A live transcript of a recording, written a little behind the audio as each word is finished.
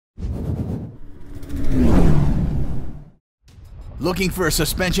Looking for a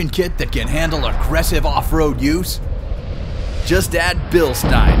suspension kit that can handle aggressive off-road use? Just add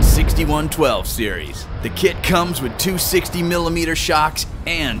Bilstein 6112 series. The kit comes with two 60mm shocks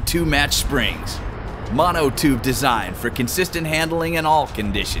and two match springs. Monotube design for consistent handling in all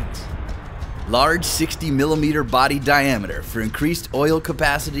conditions. Large 60mm body diameter for increased oil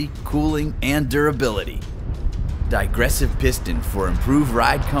capacity, cooling, and durability. Digressive piston for improved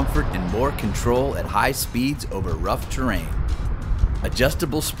ride comfort and more control at high speeds over rough terrain.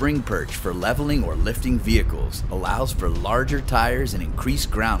 Adjustable spring perch for leveling or lifting vehicles allows for larger tires and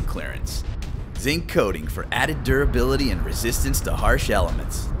increased ground clearance. Zinc coating for added durability and resistance to harsh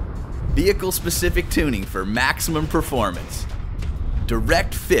elements. Vehicle-specific tuning for maximum performance.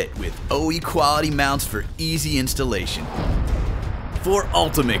 Direct fit with OE quality mounts for easy installation. For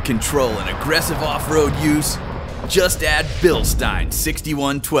ultimate control and aggressive off-road use, just add Bilstein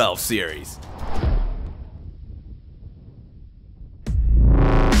 6112 series.